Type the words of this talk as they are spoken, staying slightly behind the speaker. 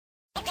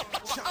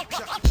Welcome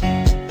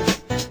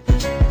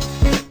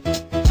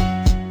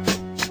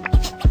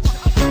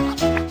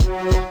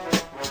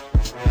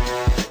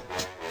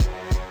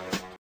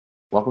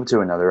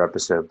to another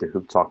episode of the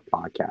Hoop Talk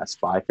podcast.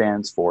 5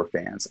 fans, 4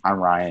 fans. I'm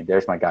Ryan.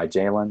 There's my guy,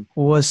 Jalen.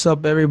 What's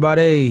up,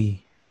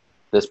 everybody?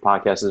 This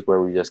podcast is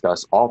where we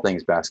discuss all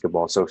things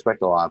basketball, so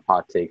expect a lot of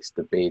hot takes,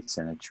 debates,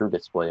 and a true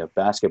display of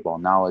basketball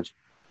knowledge.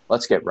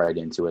 Let's get right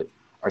into it.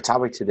 Our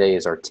topic today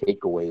is our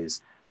takeaways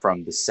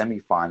from the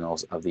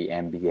semifinals of the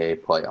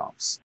NBA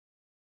playoffs.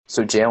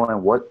 So,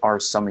 Jalen, what are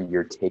some of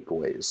your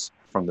takeaways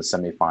from the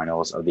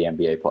semifinals of the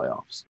NBA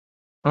playoffs?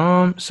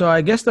 So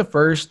I guess the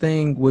first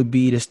thing would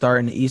be to start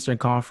in the Eastern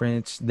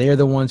Conference. They're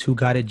the ones who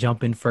got it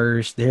jumping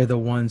first. They're the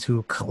ones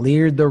who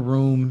cleared the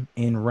room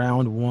in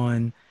round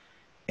one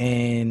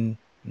and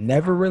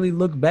never really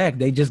looked back.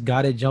 They just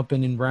got it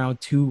jumping in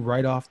round two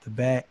right off the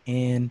bat.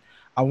 And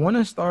I want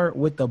to start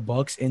with the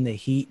Bucks and the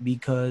Heat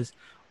because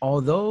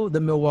although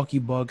the Milwaukee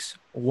Bucks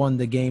won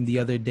the game the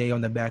other day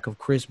on the back of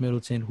Chris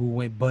Middleton, who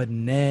went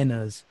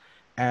bananas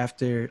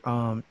after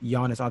Giannis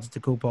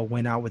Antetokounmpo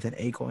went out with an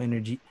ankle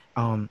injury,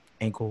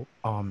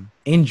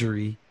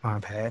 my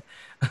bad,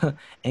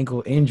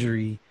 ankle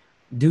injury.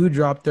 Dude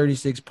dropped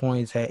 36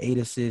 points, had 8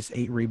 assists,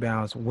 8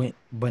 rebounds, went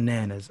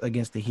bananas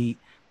against the Heat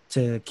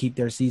to keep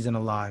their season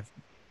alive.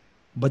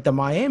 But the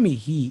Miami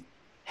Heat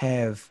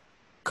have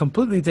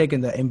completely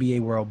taken the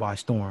NBA world by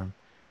storm.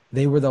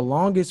 They were the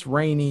longest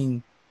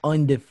reigning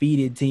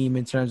undefeated team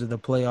in terms of the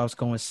playoffs,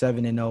 going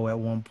 7-0 at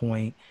one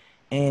point,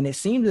 and it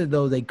seemed as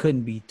though they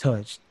couldn't be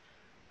touched.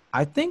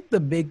 I think the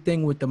big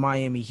thing with the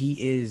Miami Heat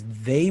is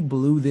they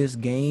blew this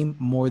game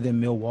more than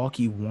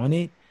Milwaukee won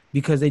it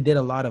because they did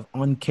a lot of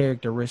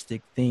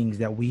uncharacteristic things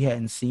that we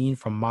hadn't seen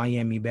from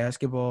Miami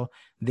basketball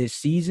this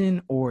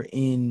season or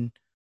in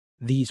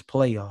these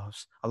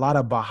playoffs. A lot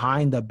of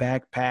behind the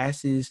back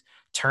passes,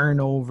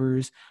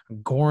 turnovers.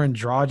 Goran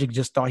Dragic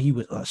just thought he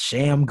was a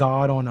sham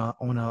god on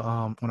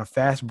a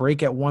fast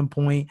break at one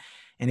point,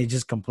 and it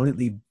just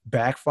completely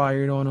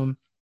backfired on him.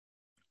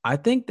 I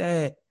think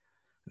that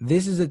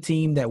this is a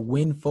team that,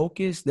 when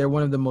focused, they're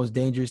one of the most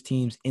dangerous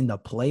teams in the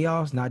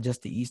playoffs, not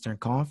just the Eastern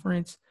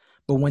Conference.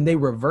 But when they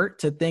revert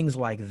to things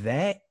like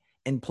that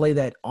and play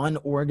that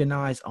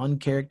unorganized,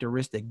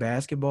 uncharacteristic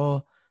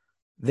basketball,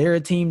 they're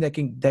a team that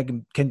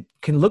can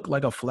look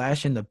like a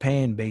flash in the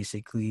pan,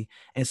 basically,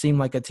 and seem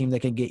like a team that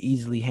can get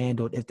easily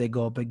handled if they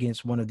go up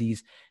against one of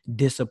these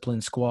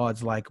disciplined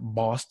squads like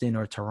Boston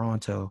or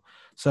Toronto.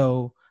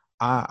 So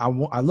I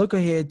look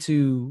ahead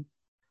to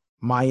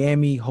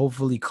Miami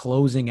hopefully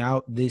closing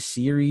out this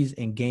series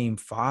in game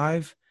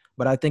 5,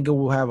 but I think it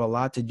will have a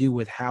lot to do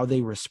with how they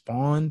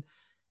respond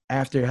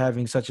after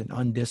having such an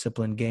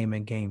undisciplined game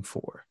in game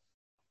 4.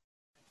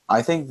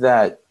 I think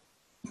that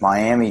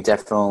Miami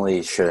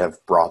definitely should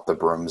have brought the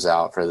brooms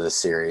out for this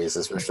series,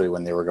 especially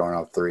when they were going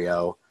up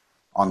 3-0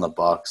 on the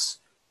Bucks.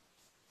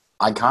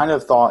 I kind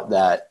of thought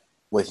that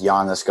with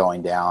Giannis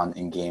going down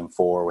in game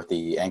 4 with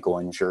the ankle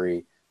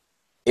injury,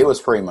 it was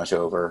pretty much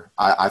over.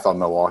 I thought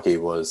Milwaukee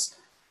was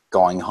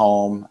going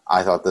home.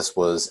 I thought this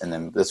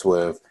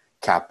would have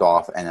capped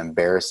off an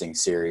embarrassing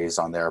series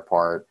on their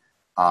part,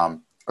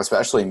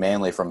 especially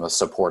mainly from the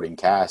supporting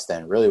cast.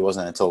 And it really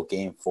wasn't until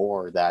game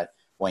 4 that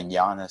when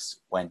Giannis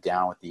went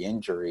down with the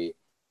injury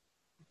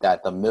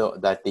that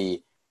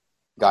the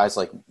guys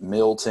like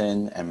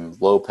Middleton and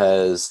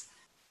Lopez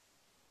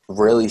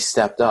really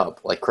stepped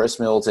up. Like Chris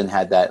Middleton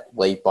had that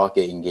late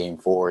bucket in game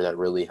 4 that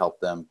really helped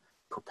them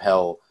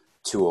propel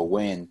to a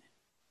win.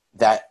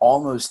 That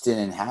almost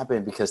didn't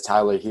happen because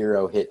Tyler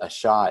Hero hit a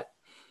shot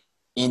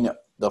in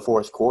the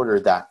fourth quarter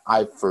that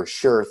I for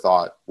sure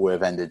thought would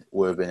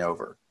have been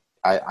over.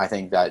 I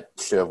think that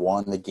should have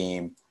won the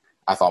game.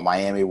 I thought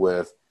Miami would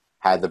have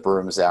had the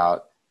brooms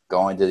out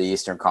going to the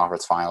Eastern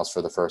Conference Finals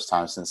for the first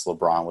time since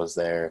LeBron was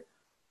there.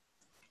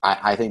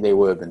 I think they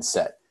would have been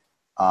set.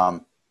 I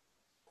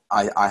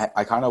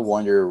kind of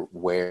wonder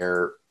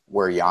where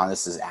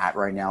Giannis is at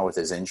right now with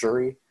his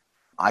injury.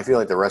 I feel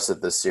like the rest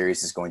of the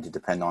series is going to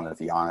depend on if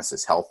Giannis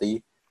is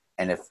healthy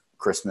and if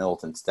Chris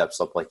Middleton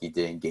steps up like he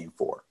did in game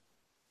 4.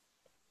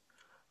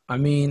 I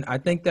mean, I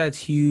think that's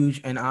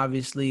huge, and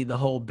obviously the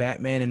whole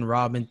Batman and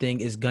Robin thing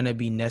is going to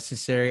be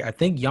necessary. I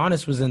think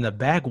Giannis was in the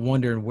back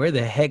wondering where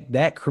the heck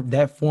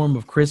that form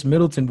of Chris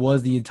Middleton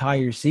was the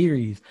entire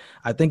series.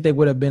 I think they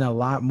would have been a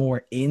lot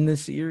more in the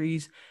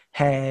series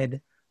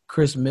had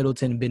Chris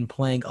Middleton been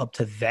playing up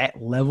to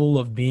that level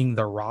of being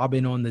the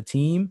Robin on the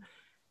team.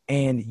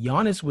 And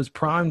Giannis was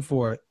primed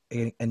for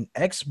an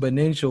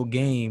exponential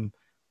game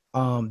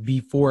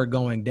before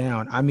going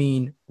down. I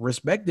mean,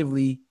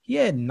 respectively, he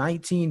had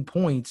 19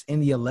 points in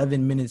the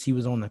 11 minutes he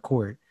was on the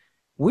court.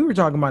 We were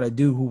talking about a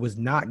dude who was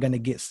not going to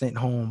get sent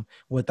home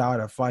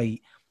without a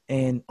fight.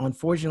 And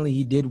unfortunately,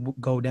 he did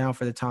go down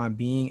for the time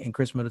being, and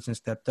Chris Middleton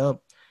stepped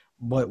up.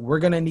 But we're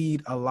going to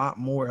need a lot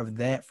more of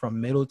that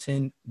from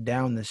Middleton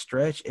down the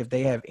stretch if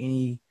they have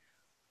any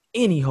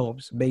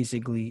hopes,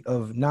 basically,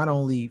 of not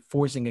only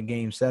forcing a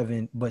game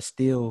 7, but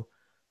still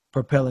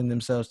propelling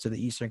themselves to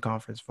the Eastern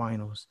Conference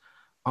Finals.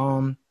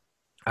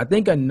 I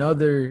think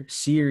another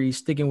series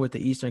sticking with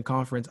the Eastern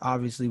Conference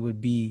obviously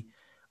would be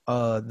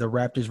the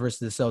Raptors versus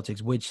the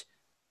Celtics, which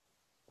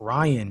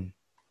Ryan,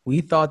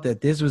 we thought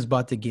that this was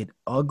about to get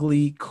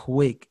ugly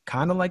quick,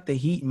 kind of like the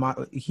Heat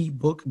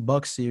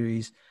Buck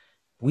series.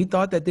 We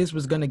thought that this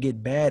was going to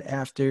get bad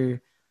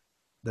after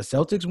the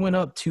Celtics went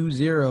up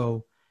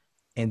 2-0,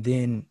 and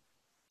then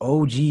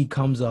OG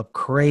comes up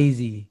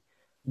crazy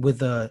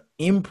with a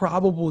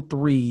improbable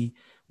three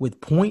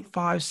with point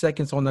 0.5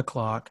 seconds on the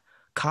clock.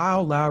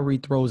 Kyle Lowry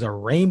throws a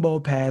rainbow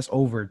pass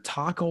over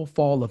Taco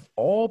Fall of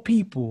all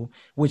people,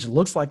 which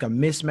looks like a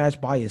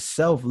mismatch by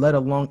itself, let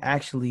alone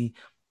actually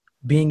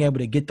being able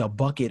to get the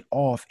bucket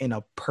off in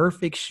a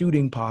perfect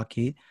shooting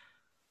pocket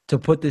to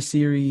put the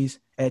series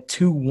at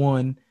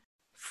 2-1.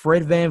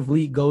 Fred Van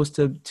Vliet goes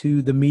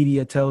to the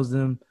media, tells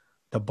them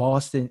the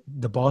Boston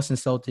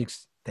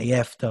Celtics, they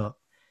effed up.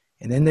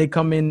 And then they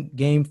come in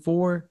game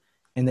 4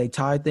 and they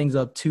tie things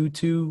up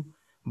 2-2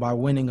 by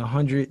winning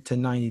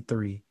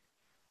 100-93.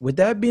 With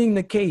that being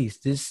the case,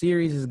 this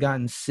series has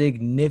gotten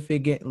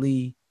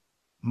significantly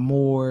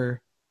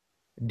more,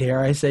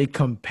 dare I say,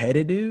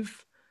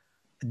 competitive,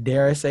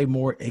 dare I say,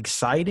 more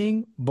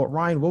exciting. But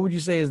Ryan, what would you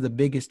say is the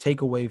biggest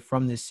takeaway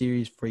from this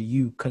series for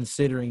you,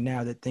 considering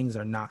now that things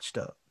are notched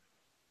up?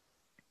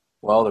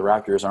 Well, the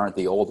Raptors aren't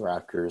the old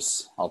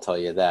Raptors, I'll tell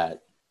you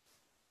that.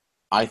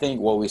 I think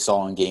what we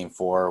saw in game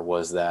 4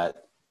 was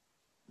that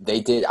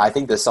I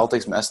think the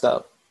Celtics messed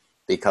up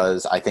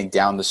because I think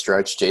down the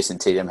stretch, Jason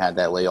Tatum had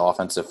that late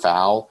offensive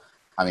foul.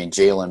 I mean,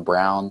 Jaylen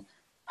Brown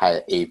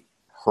had a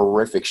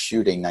horrific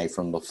shooting night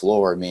from the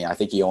floor. I mean, I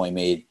think he only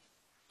made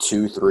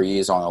 2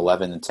 threes on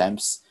 11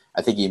 attempts.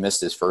 I think he missed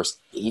his first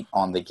 8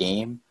 on the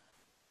game.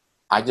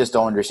 I just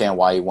don't understand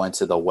why he went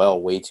to the well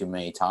way too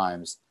many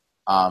times.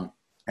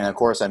 And of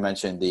course, I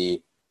mentioned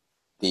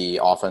the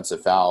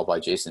offensive foul by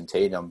Jason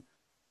Tatum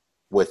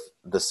with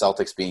the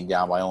Celtics being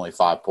down by only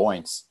 5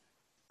 points.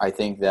 I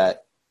think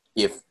that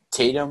if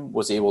Tatum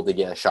was able to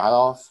get a shot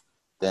off,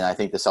 then I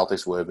think the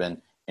Celtics would have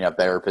been in a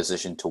better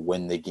position to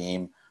win the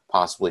game,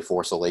 possibly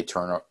force a late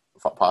turn,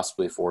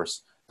 possibly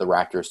force the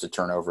Raptors to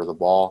turn over the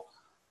ball.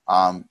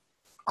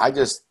 I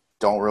just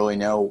don't really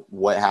know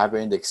what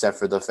happened except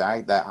for the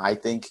fact that I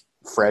think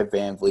Fred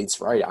Van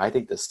Vliet's right. I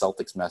think the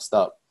Celtics messed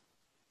up,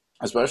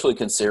 especially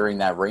considering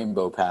that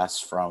rainbow pass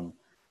from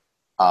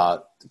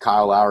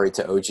Kyle Lowry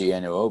to OG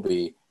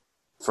Anunoby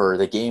for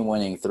the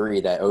game-winning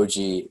three that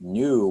OG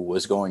knew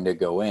was going to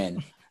go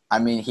in. I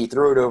mean, he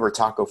threw it over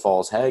Taco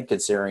Fall's head,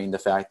 considering the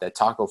fact that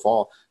Taco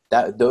Fall,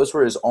 that those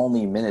were his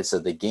only minutes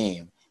of the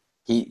game.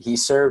 He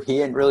served. He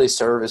didn't really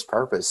serve his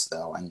purpose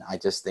though, and I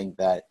just think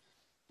that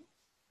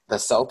the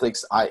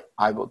Celtics. I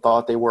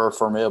thought they were a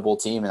formidable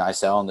team, and I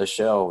said on the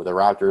show the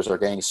Raptors are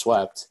getting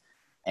swept,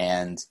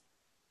 and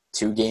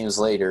 2 games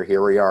later,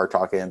 here we are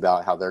talking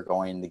about how they're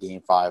going to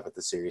game 5 with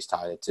the series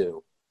tied at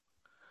 2.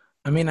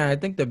 I mean, I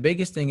think the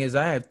biggest thing is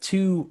I have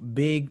two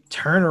big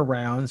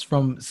turnarounds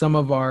from some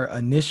of our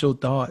initial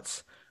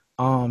thoughts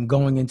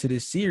going into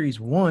this series.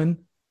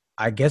 One,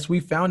 I guess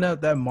we found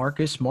out that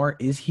Marcus Smart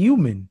is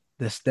human.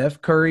 The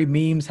Steph Curry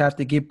memes have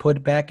to get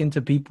put back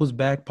into people's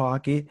back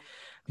pocket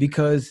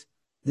because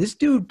this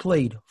dude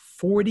played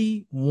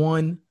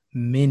 41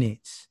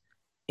 minutes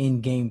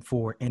in game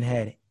 4 and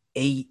had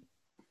 8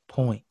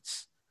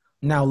 points.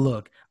 Now,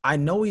 look, I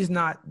know he's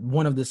not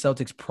one of the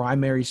Celtics'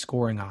 primary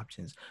scoring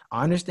options.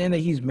 I understand that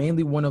he's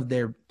mainly one of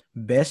their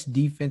best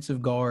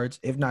defensive guards,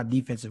 if not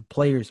defensive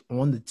players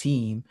on the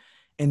team.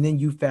 And then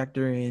you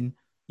factor in,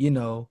 you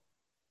know,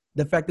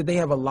 the fact that they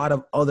have a lot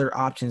of other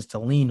options to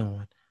lean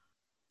on.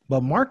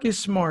 But Marcus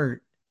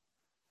Smart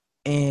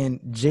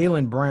and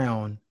Jaylen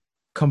Brown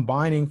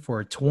combining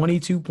for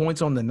 22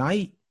 points on the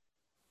night,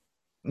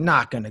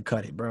 not going to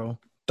cut it, bro.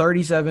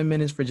 37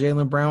 minutes for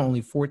Jaylen Brown,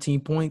 only 14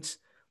 points,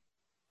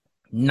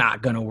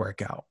 not going to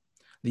work out.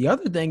 The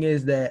other thing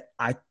is that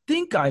I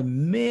think I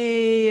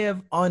may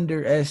have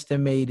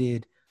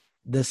underestimated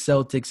the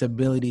Celtics'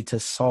 ability to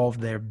solve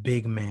their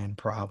big man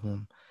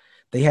problem.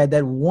 They had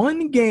that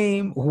one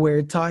game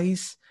where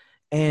Tice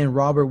and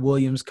Robert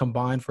Williams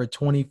combined for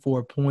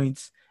 24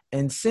 points.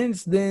 And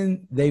since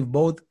then, they've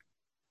both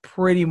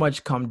pretty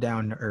much come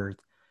down to earth.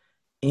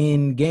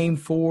 In game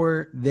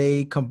 4,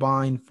 they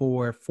combined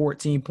for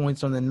 14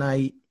 points on the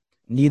night.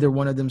 Neither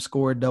one of them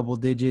scored double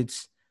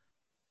digits.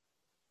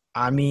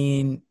 I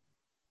mean,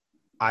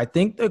 I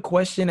think the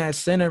question at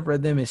center for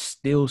them is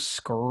still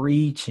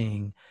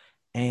screeching.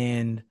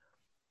 And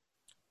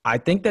I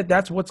think that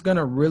that's what's going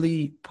to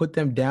really put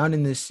them down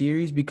in this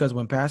series because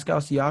when Pascal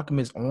Siakam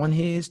is on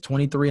his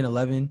 23 and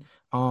 11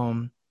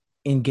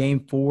 in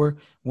game 4,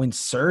 when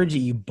Serge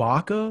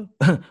Ibaka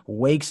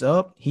wakes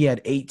up, he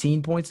had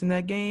 18 points in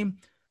that game.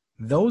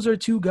 Those are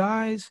two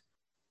guys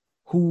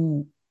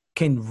who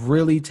can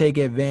really take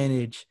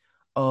advantage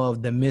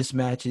of the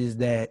mismatches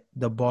that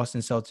the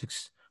Boston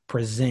Celtics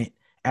present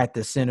at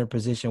the center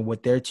position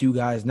with their two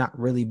guys not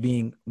really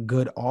being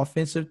good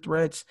offensive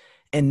threats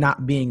and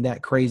not being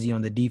that crazy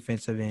on the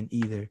defensive end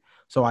either.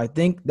 So I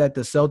think that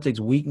the Celtics'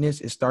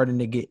 weakness is starting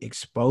to get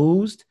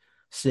exposed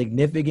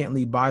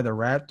significantly by the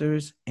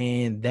Raptors,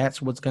 and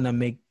that's what's going to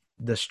make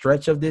the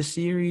stretch of this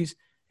series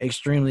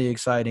extremely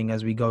exciting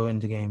as we go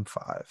into game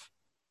 5.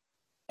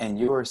 And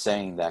you were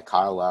saying that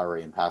Kyle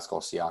Lowry and Pascal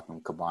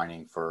Siakam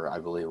combining for, I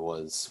believe,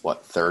 was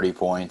what, 30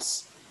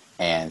 points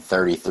and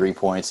 33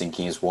 points in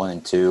games 1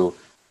 and 2.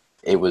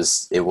 It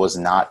was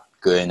not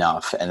good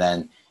enough. And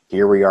then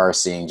here we are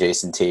seeing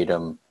Jason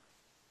Tatum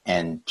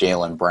and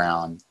Jaylen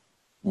Brown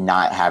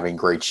not having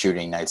great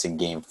shooting nights in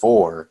game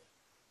 4.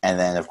 And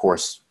then, of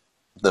course,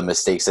 the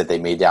mistakes that they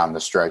made down the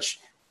stretch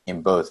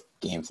in both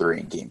game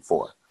 3 and game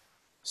 4.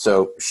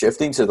 So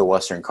shifting to the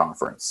Western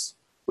Conference,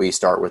 we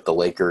start with the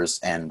Lakers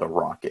and the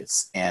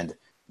Rockets. And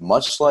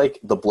much like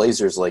the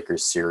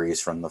Blazers-Lakers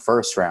series from the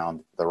first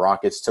round, the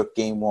Rockets took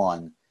game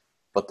 1,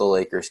 but the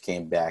Lakers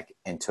came back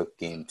and took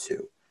game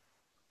 2.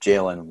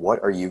 Jalen,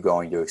 what are you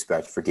going to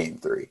expect for game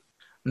 3?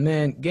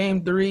 Man,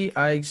 game 3,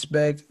 I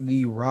expect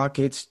the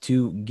Rockets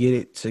to get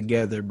it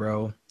together,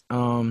 bro.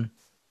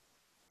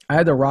 I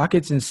had the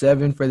Rockets in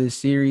 7 for this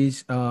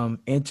series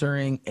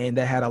entering, and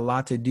that had a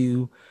lot to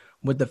do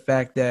with the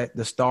fact that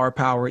the star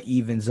power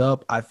evens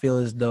up. I feel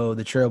as though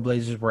the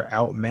Trailblazers were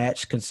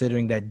outmatched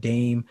considering that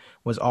Dame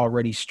was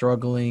already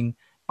struggling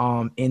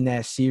in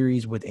that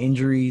series with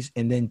injuries,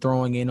 and then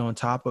throwing in on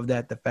top of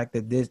that the fact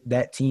that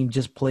that team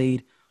just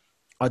played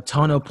a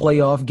ton of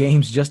playoff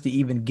games just to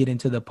even get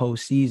into the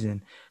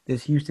postseason.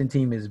 This Houston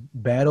team is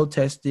battle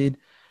tested,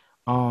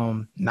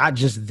 not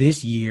just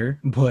this year,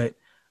 but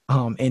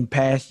in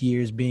past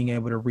years, being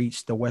able to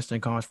reach the Western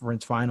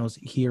Conference Finals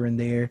here and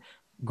there.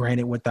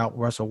 Granted, without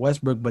Russell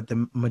Westbrook, but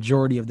the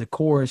majority of the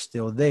core is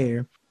still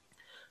there.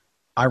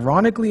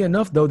 Ironically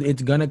enough, though,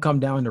 it's gonna come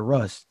down to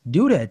Russ.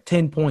 Dude had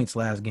 10 points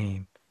last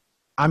game.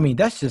 I mean,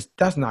 that's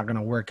not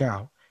gonna work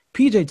out.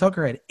 PJ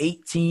Tucker had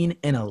 18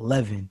 and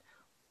 11.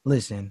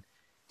 Listen,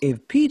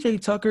 if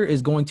PJ Tucker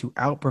is going to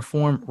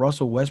outperform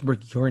Russell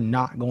Westbrook, you're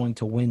not going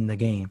to win the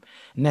game.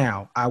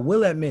 Now, I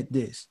will admit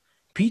this.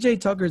 PJ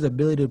Tucker's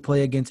ability to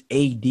play against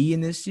AD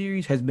in this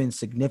series has been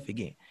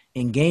significant.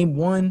 In game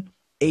 1,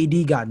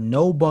 AD got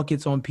no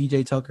buckets on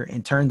PJ Tucker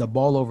and turned the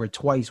ball over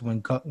twice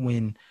when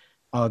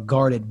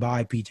guarded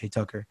by PJ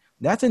Tucker.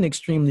 That's an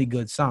extremely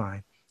good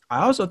sign.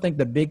 I also think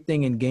the big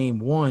thing in game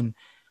 1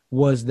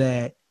 was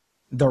that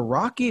the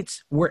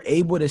Rockets were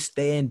able to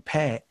stand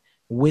pat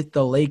with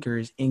the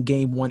Lakers in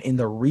game 1 in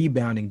the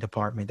rebounding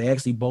department. They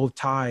actually both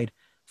tied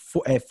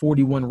at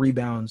 41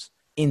 rebounds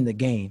in the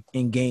game.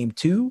 In game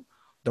 2,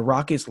 the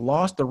Rockets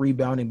lost the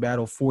rebounding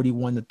battle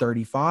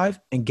 41-35,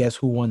 and guess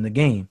who won the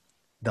game?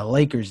 The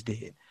Lakers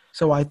did.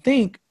 So I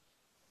think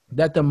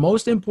that the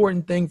most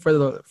important thing for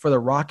the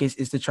Rockets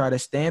is to try to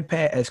stand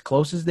pat as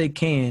close as they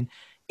can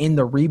in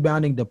the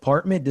rebounding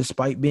department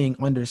despite being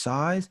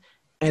undersized.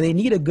 And they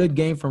need a good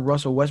game from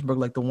Russell Westbrook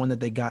like the one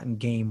that they got in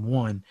game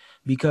 1,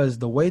 because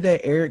the way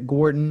that Eric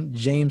Gordon,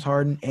 James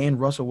Harden, and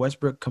Russell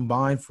Westbrook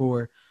combined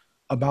for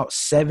about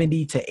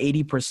 70 to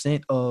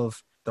 80%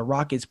 of the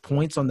Rockets'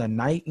 points on the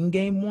night in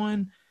game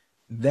 1,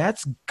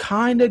 that's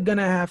kind of going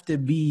to have to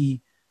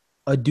be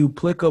a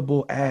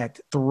duplicable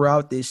act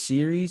throughout this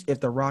series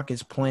if the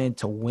Rockets plan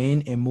to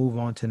win and move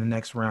on to the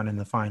next round in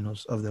the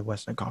finals of the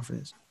Western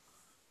Conference.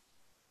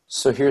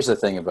 So here's the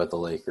thing about the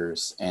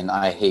Lakers, and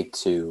I hate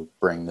to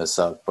bring this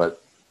up,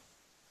 but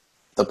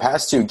the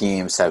past 2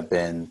 games have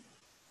been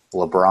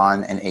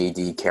LeBron and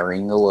AD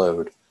carrying the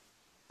load,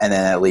 and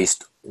then at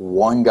least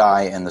one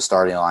guy in the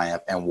starting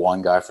lineup and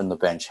one guy from the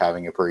bench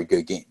having a pretty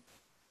good game.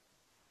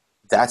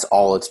 That's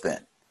all it's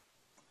been.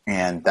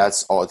 And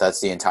that's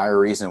the entire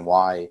reason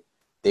why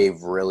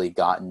they've really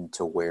gotten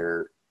to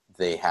where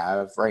they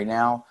have right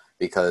now,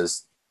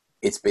 because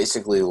it's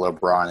basically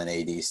LeBron and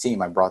AD's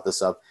team. I brought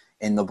this up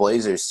in the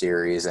Blazers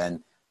series,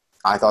 and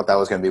I thought that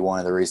was going to be one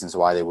of the reasons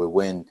why they would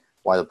win,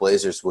 why the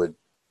Blazers would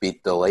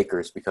beat the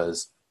Lakers,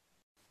 because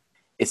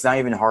it's not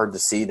even hard to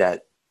see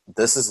that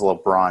this is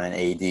LeBron and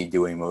AD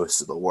doing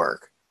most of the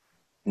work.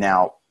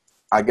 Now,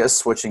 I guess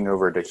switching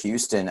over to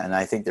Houston, and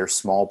I think their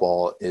small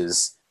ball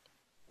is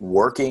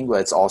working,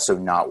 but it's also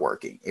not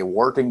working. It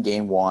worked in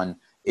game 1.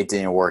 It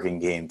didn't work in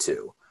game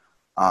 2.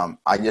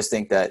 I just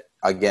think that,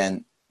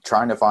 again,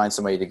 trying to find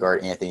somebody to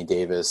guard Anthony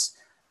Davis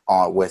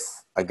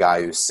with a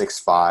guy who's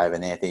 6'5",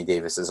 and Anthony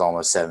Davis is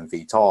almost 7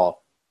 feet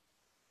tall,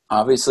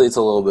 obviously it's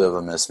a little bit of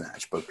a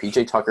mismatch. But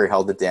PJ Tucker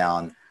held it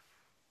down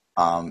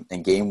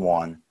in game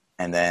 1,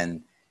 and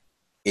then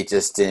it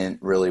just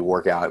didn't really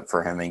work out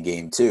for him in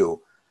game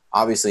 2.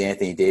 Obviously,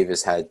 Anthony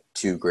Davis had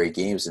 2 great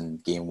games in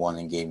game 1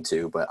 and game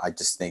 2, but I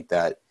just think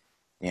that,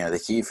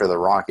 the key for the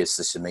Rockets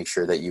is to make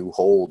sure that you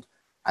hold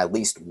at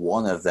least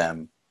one of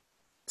them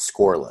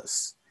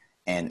scoreless.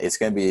 And it's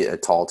going to be a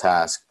tall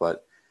task,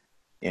 but,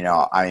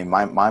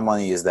 my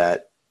money is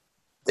that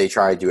they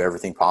try to do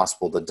everything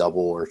possible to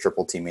double or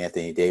triple team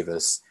Anthony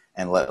Davis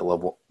and let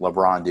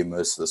LeBron do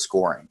most of the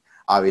scoring.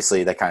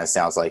 Obviously, that kind of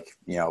sounds like,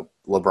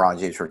 LeBron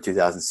James from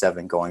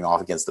 2007 going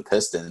off against the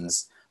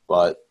Pistons,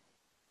 but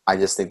I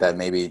just think that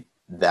maybe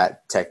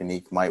that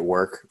technique might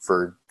work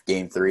for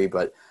game 3.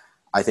 But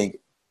I think,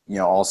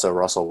 also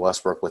Russell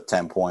Westbrook with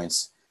 10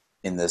 points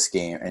in this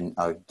game, in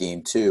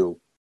game 2,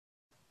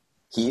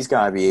 he's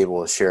got to be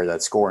able to share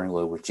that scoring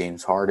load with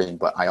James Harden.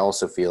 But I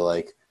also feel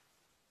like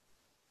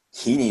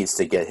he needs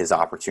to get his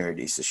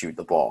opportunities to shoot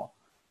the ball.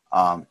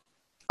 Um,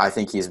 I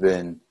think he's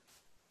been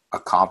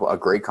a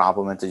great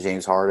compliment to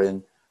James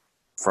Harden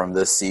from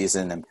this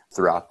season and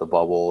throughout the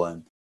bubble.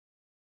 And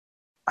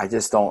I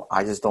just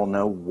don't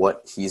know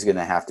what he's going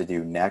to have to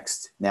do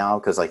next now.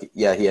 Cause like,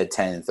 yeah, he had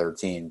 10 and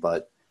 13,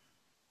 but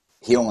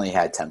he only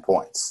had 10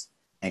 points.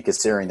 And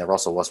considering that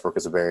Russell Westbrook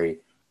is a very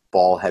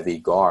ball heavy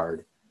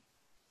guard,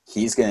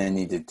 he's going to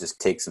need to just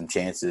take some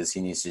chances.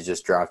 He needs to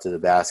just drive to the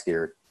basket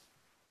or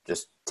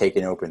just take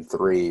an open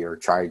three or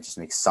try to just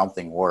make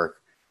something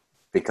work,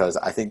 because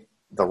I think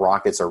the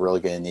Rockets are really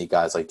going to need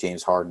guys like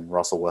James Harden and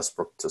Russell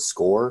Westbrook to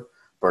score,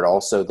 but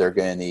also they're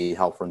going to need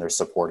help from their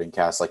supporting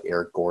cast like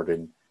Eric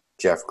Gordon,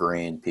 Jeff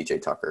Green,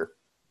 PJ Tucker.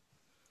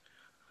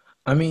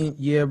 I mean,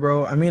 yeah,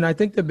 bro. I mean, I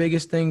think the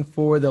biggest thing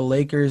for the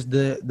Lakers,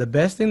 the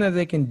best thing that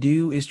they can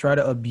do is try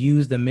to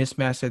abuse the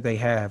mismatch that they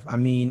have. I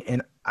mean,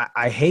 and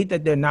I hate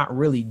that they're not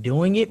really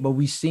doing it, but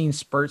we've seen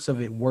spurts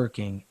of it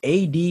working.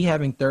 AD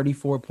having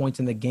 34 points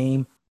in the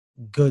game,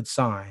 good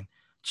sign.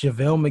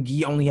 JaVale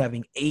McGee only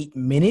having 8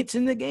 minutes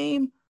in the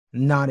game,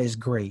 not as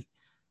great.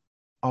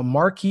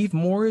 Markeith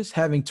Morris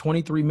having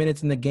 23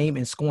 minutes in the game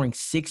and scoring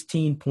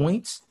 16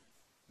 points,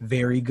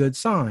 very good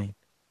sign.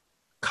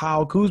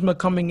 Kyle Kuzma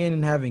coming in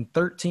and having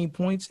 13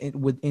 points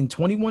within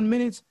 21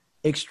 minutes,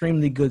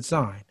 extremely good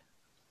sign.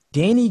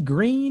 Danny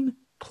Green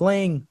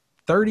playing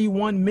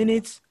 31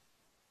 minutes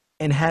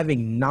and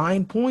having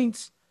 9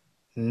 points,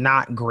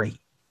 not great.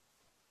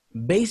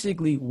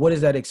 Basically, what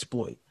does that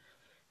exploit?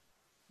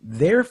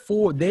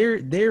 Therefore,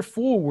 their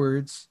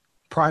forwards,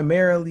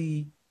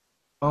 primarily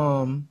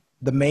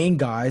the main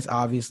guys,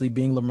 obviously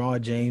being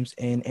LeBron James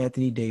and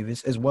Anthony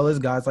Davis, as well as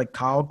guys like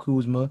Kyle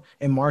Kuzma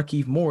and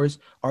Markeith Morris,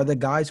 are the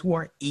guys who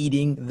are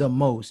eating the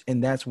most,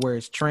 and that's where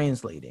it's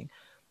translating.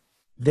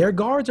 Their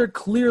guards are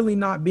clearly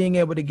not being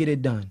able to get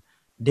it done.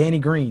 Danny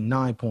Green,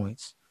 9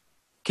 points.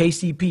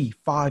 KCP,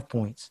 5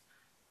 points.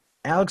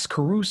 Alex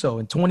Caruso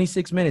in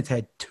 26 minutes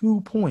had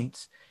 2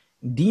 points.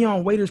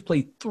 Dion Waiters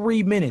played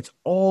 3 minutes,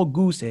 all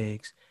goose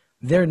eggs.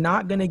 They're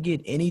not going to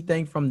get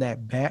anything from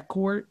that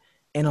backcourt.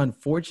 And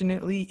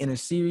unfortunately, in a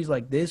series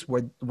like this,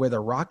 where the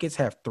Rockets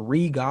have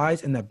 3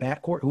 guys in the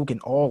backcourt who can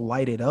all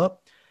light it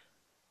up,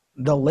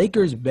 the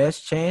Lakers'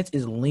 best chance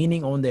is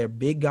leaning on their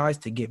big guys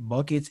to get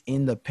buckets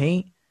in the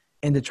paint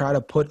and to try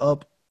to put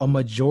up a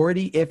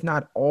majority, if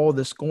not all,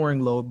 the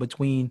scoring load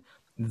between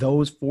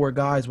those 4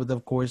 guys, with,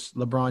 of course,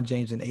 LeBron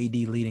James and AD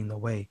leading the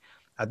way.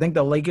 I think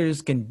the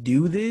Lakers can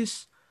do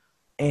this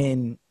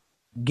and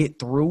get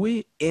through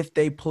it if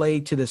they play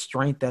to the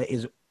strength that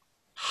is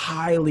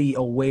highly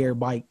aware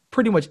by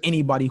pretty much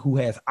anybody who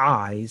has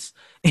eyes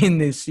in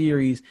this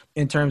series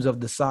in terms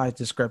of the size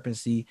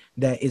discrepancy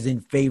that is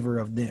in favor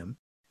of them.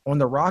 On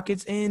the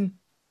Rockets end,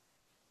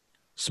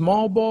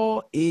 small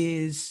ball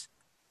it's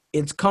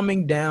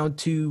coming down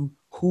to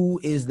who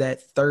is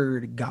that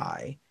third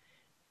guy.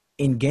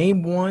 In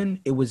game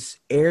 1, it was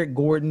Eric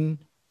Gordon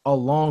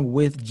along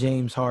with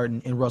James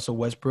Harden and Russell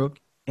Westbrook,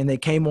 and they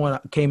came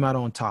out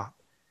on top.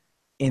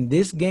 In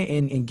this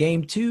game, in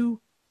game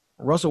 2,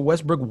 Russell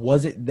Westbrook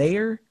wasn't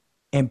there,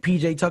 and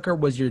PJ Tucker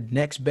was your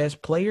next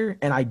best player,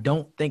 and I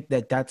don't think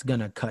that that's going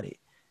to cut it.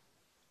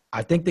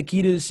 I think the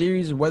key to the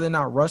series is whether or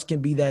not Russ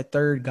can be that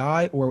third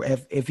guy, or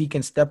if he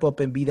can step up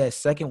and be that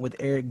second, with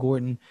Eric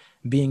Gordon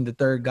being the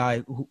third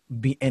guy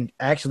and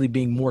actually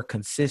being more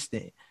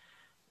consistent.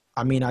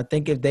 I mean, I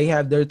think if they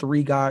have their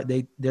 3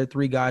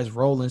 guys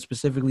rolling,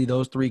 specifically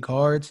those 3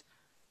 guards,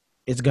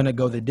 it's going to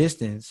go the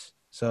distance.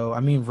 So, I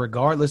mean,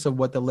 regardless of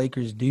what the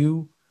Lakers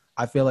do,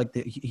 I feel like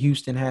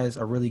Houston has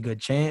a really good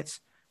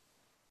chance.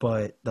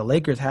 But the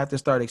Lakers have to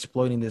start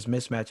exploiting this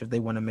mismatch if they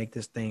want to make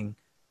this thing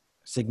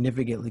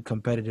significantly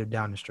competitive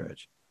down the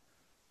stretch.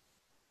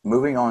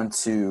 Moving on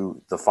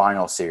to the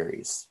final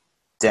series,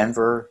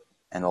 Denver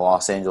and the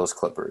Los Angeles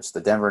Clippers, the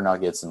Denver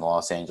Nuggets and the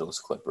Los Angeles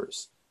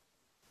Clippers.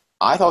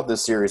 I thought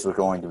this series was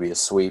going to be a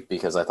sweep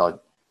because I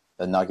thought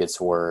the Nuggets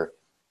were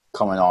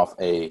coming off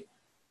a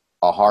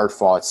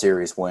hard-fought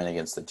series win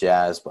against the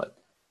Jazz, but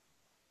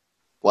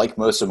like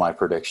most of my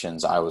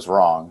predictions, I was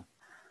wrong.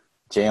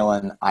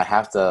 Jalen, I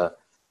have to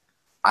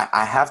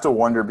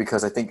wonder,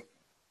 because I think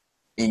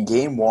in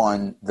game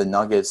 1, the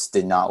Nuggets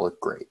did not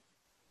look great.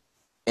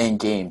 In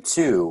game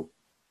 2,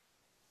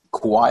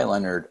 Kawhi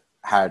Leonard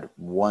had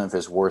one of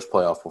his worst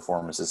playoff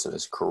performances of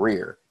his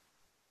career.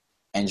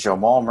 And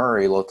Jamal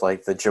Murray looked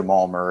like the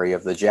Jamal Murray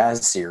of the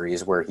Jazz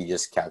series, where he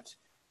just kept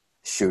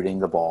shooting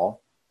the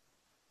ball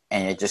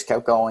and it just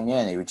kept going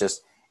in. He was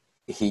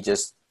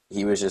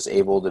just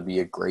able to be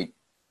a great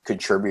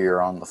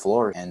contributor on the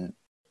floor, and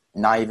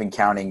not even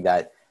counting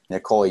that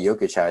Nikola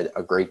Jokic had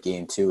a great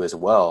game too as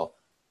well.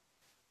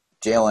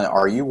 Jalen,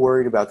 are you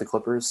worried about the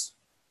Clippers?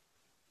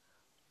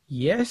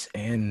 Yes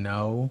and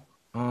no.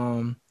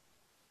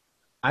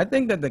 I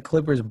think that the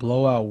Clippers'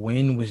 blowout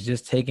win was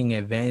just taking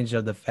advantage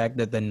of the fact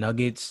that the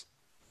Nuggets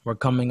were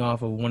coming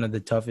off of one of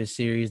the toughest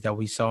series that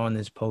we saw in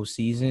this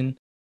postseason.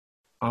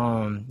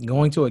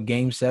 Going to a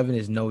game 7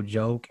 is no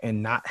joke,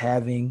 and not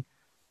having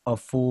a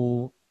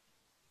full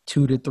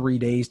 2 to 3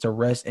 days to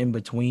rest in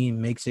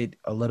between makes it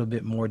a little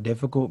bit more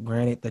difficult.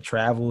 Granted, the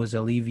travel is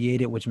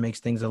alleviated, which makes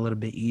things a little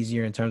bit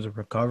easier in terms of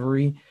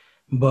recovery,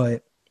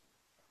 but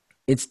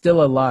it's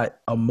still a lot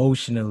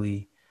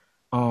emotionally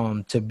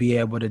to be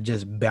able to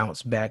just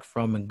bounce back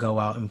from and go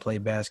out and play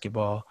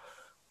basketball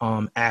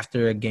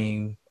after a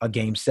game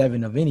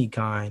 7 of any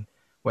kind,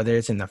 whether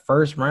it's in the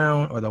first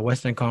round or the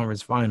Western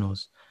Conference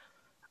Finals.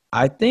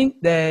 I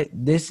think that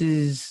this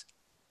is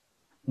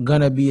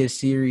gonna be a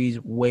series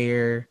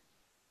where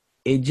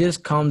it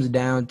just comes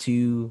down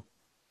to,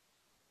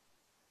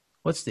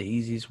 what's the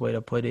easiest way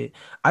to put it?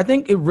 I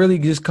think it really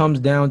just comes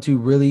down to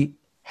really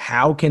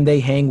how can they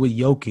hang with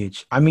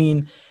Jokic. I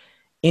mean,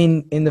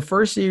 in the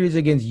first series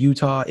against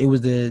Utah, it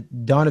was the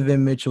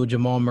Donovan Mitchell,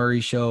 Jamal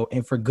Murray show,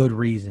 and for good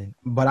reason.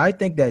 But I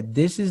think that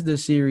this is the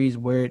series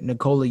where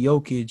Nikola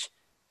Jokic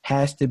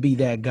has to be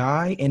that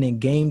guy. And in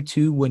game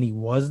 2, when he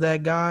was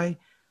that guy,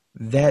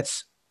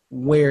 that's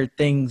where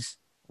things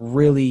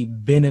really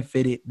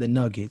benefited the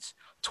Nuggets.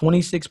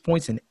 26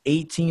 points and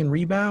 18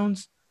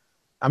 rebounds.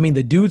 I mean,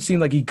 the dude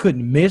seemed like he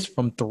couldn't miss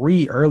from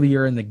three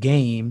earlier in the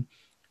game.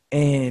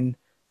 And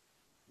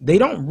they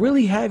don't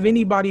really have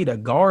anybody to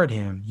guard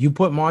him. You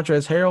put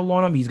Montrezl Harrell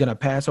on him, he's going to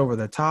pass over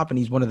the top, and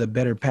he's one of the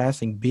better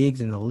passing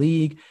bigs in the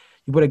league.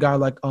 You put a guy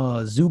like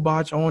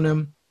Zubac on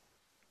him,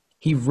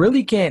 he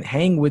really can't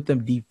hang with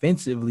them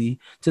defensively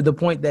to the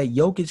point that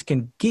Jokic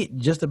can get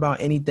just about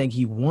anything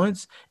he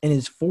wants and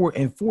is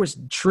force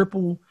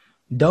triple,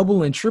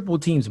 double, and triple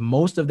teams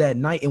most of that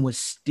night and was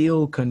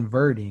still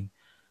converting.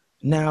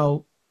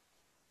 Now,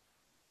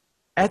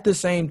 at the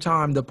same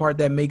time, the part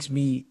that makes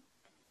me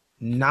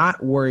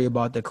not worry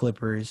about the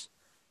Clippers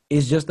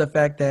is just the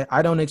fact that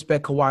I don't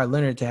expect Kawhi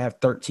Leonard to have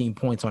 13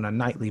 points on a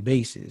nightly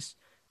basis.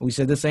 We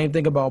said the same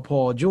thing about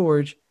Paul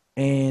George,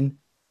 and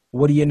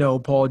what do you know?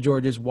 Paul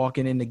George is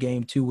walking into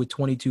game 2 with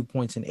 22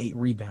 points and 8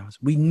 rebounds.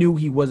 We knew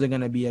he wasn't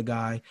going to be a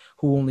guy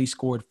who only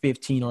scored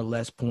 15 or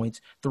less points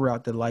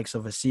throughout the likes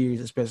of a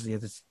series, especially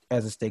as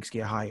the stakes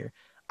get higher.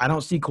 I don't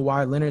see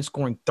Kawhi Leonard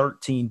scoring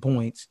 13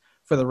 points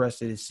for the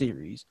rest of this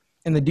series.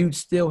 And the dude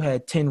still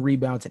had 10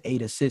 rebounds and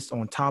 8 assists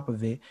on top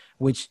of it,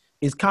 which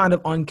is kind of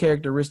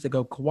uncharacteristic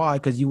of Kawhi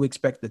because you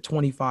expect the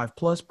 25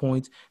 plus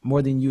points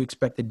more than you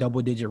expect a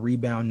double-digit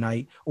rebound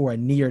night or a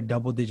near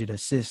double-digit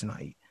assist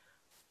night.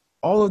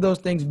 All of those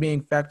things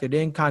being factored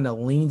in kind of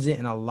leans it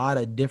in a lot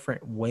of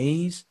different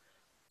ways.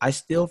 I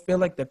still feel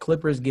like the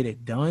Clippers get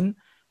it done,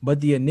 but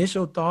the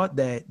initial thought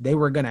that they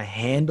were going to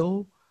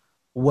handle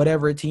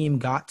whatever team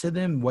got to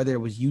them, whether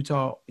it was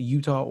Utah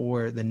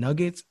or the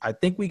Nuggets, I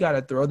think we got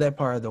to throw that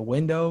part of the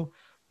window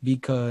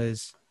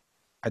because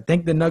I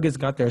think the Nuggets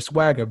got their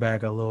swagger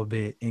back a little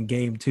bit in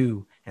game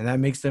 2, and that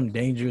makes them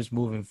dangerous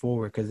moving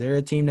forward because they're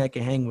a team that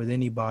can hang with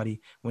anybody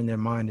when their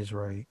mind is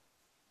right.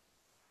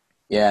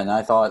 Yeah, and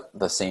I thought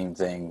the same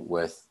thing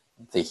with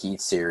the Heat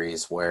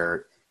series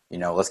where,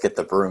 let's get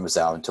the brooms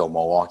out until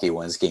Milwaukee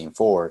wins game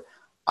 4.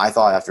 I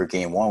thought after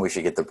game 1 we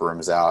should get the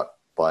brooms out,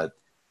 but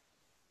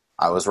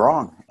I was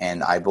wrong.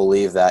 And I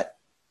believe that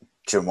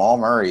Jamal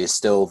Murray is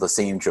still the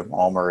same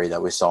Jamal Murray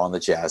that we saw in the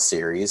Jazz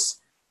series.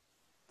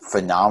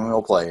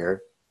 Phenomenal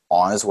player,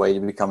 on his way to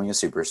becoming a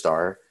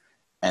superstar.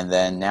 And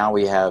then now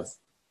we have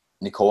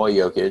Nikola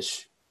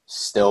Jokic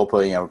still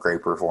putting up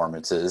great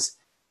performances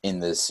in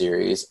this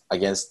series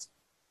against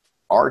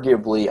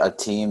arguably a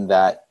team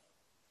that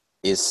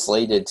is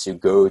slated to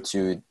go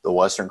to the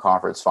Western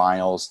Conference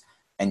Finals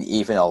and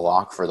even a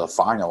lock for the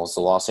finals,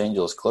 the Los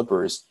Angeles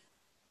Clippers.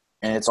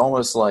 And it's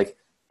almost like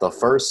the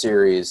first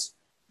series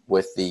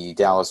with the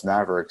Dallas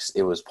Mavericks,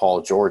 it was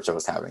Paul George that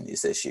was having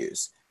these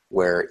issues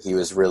where he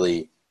was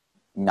really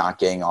not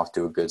getting off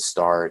to a good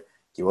start.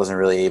 He wasn't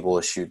really able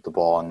to shoot the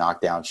ball and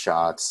knock down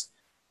shots.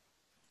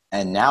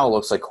 And now it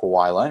looks like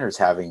Kawhi Leonard's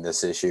having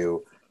this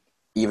issue,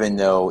 even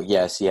though,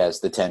 yes, he has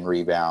the 10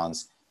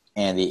 rebounds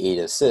and the 8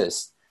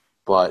 assists.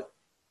 But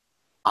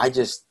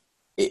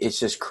it's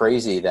just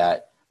crazy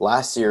that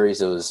last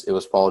series it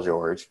was Paul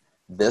George.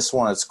 This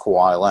one it's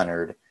Kawhi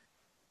Leonard.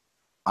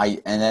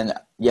 And then,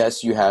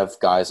 yes, you have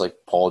guys like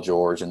Paul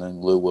George and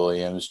then Lou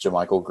Williams,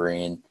 JaMychal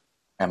Green,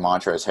 and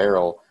Montrezl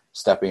Harrell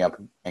stepping up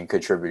and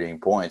contributing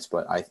points.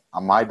 But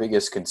my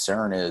biggest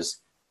concern is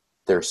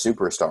their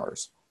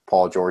superstars,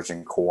 Paul George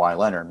and Kawhi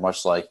Leonard,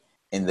 much like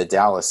in the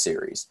Dallas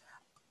series.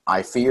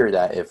 I fear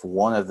that if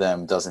one of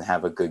them doesn't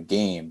have a good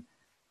game,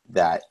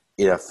 that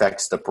it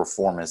affects the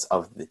performance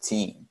of the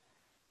team.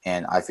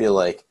 And I feel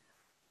like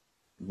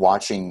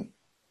watching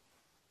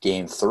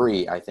game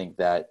 3, I think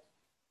that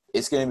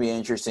it's going to be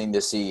interesting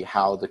to see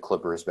how the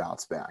Clippers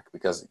bounce back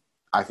because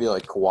I feel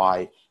like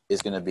Kawhi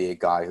is going to be a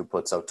guy who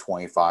puts up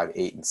 25,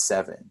 8, and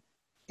 7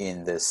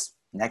 in this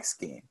next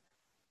game,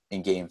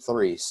 in game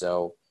 3.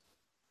 So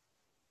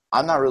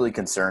I'm not really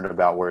concerned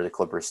about where the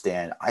Clippers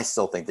stand. I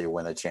still think they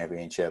win the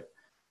championship,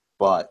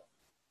 but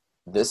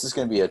this is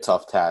going to be a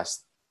tough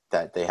task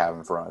that they have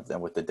in front of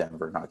them with the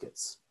Denver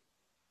Nuggets.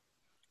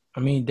 I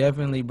mean,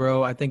 definitely,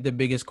 bro. I think the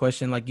biggest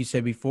question, like you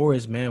said before,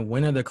 is man,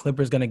 when are the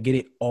Clippers gonna get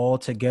it all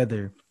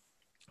together?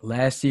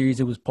 Last series,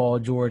 it was Paul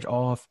George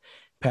off,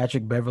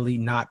 Patrick Beverly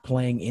not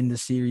playing in the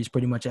series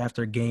pretty much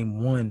after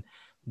game one.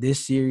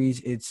 This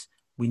series, it's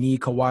we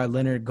need Kawhi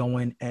Leonard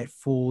going at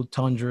full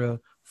tundra,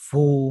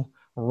 full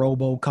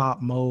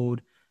RoboCop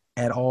mode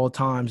at all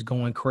times,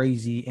 going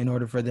crazy in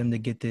order for them to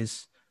get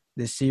this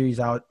series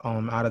out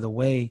of the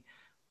way.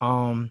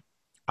 Um,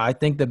 I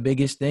think the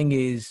biggest thing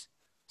is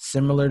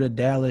similar to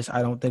Dallas.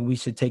 I don't think we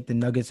should take the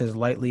Nuggets as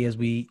lightly as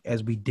we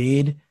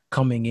did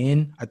coming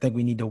in. I think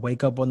we need to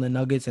wake up on the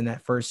Nuggets, and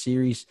that first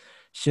series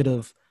should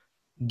have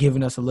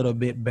given us a little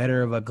bit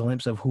better of a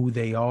glimpse of who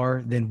they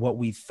are than what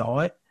we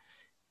thought.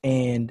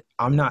 And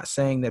I'm not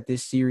saying that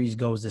this series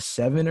goes to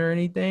seven or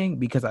anything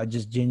because I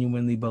just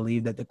genuinely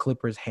believe that the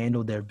Clippers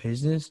handled their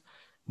business.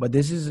 But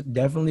this is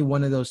definitely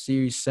one of those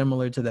series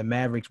similar to the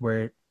Mavericks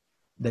where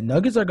the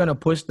Nuggets are going to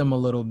push them a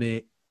little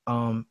bit,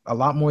 a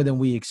lot more than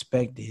we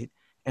expected.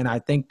 And I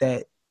think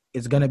that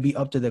it's going to be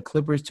up to the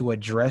Clippers to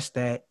address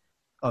that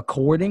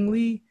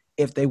accordingly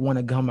if they want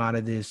to come out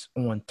of this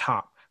on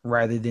top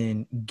rather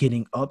than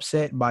getting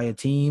upset by a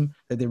team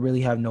that they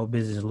really have no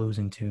business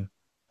losing to.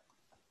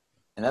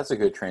 And that's a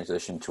good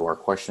transition to our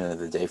question of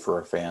the day for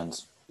our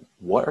fans.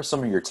 What are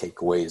some of your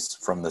takeaways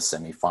from the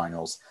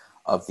semifinals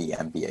of the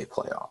NBA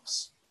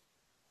playoffs?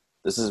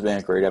 This has been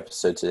a great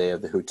episode today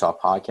of the Hoop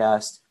Talk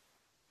podcast.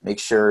 Make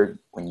sure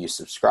when you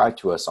subscribe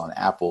to us on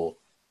Apple,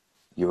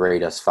 you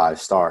rate us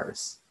 5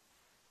 stars.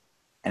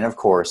 And of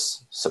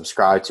course,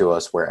 subscribe to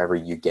us wherever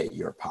you get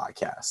your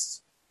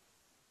podcasts.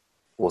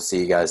 We'll see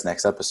you guys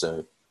next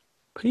episode.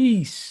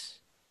 Peace.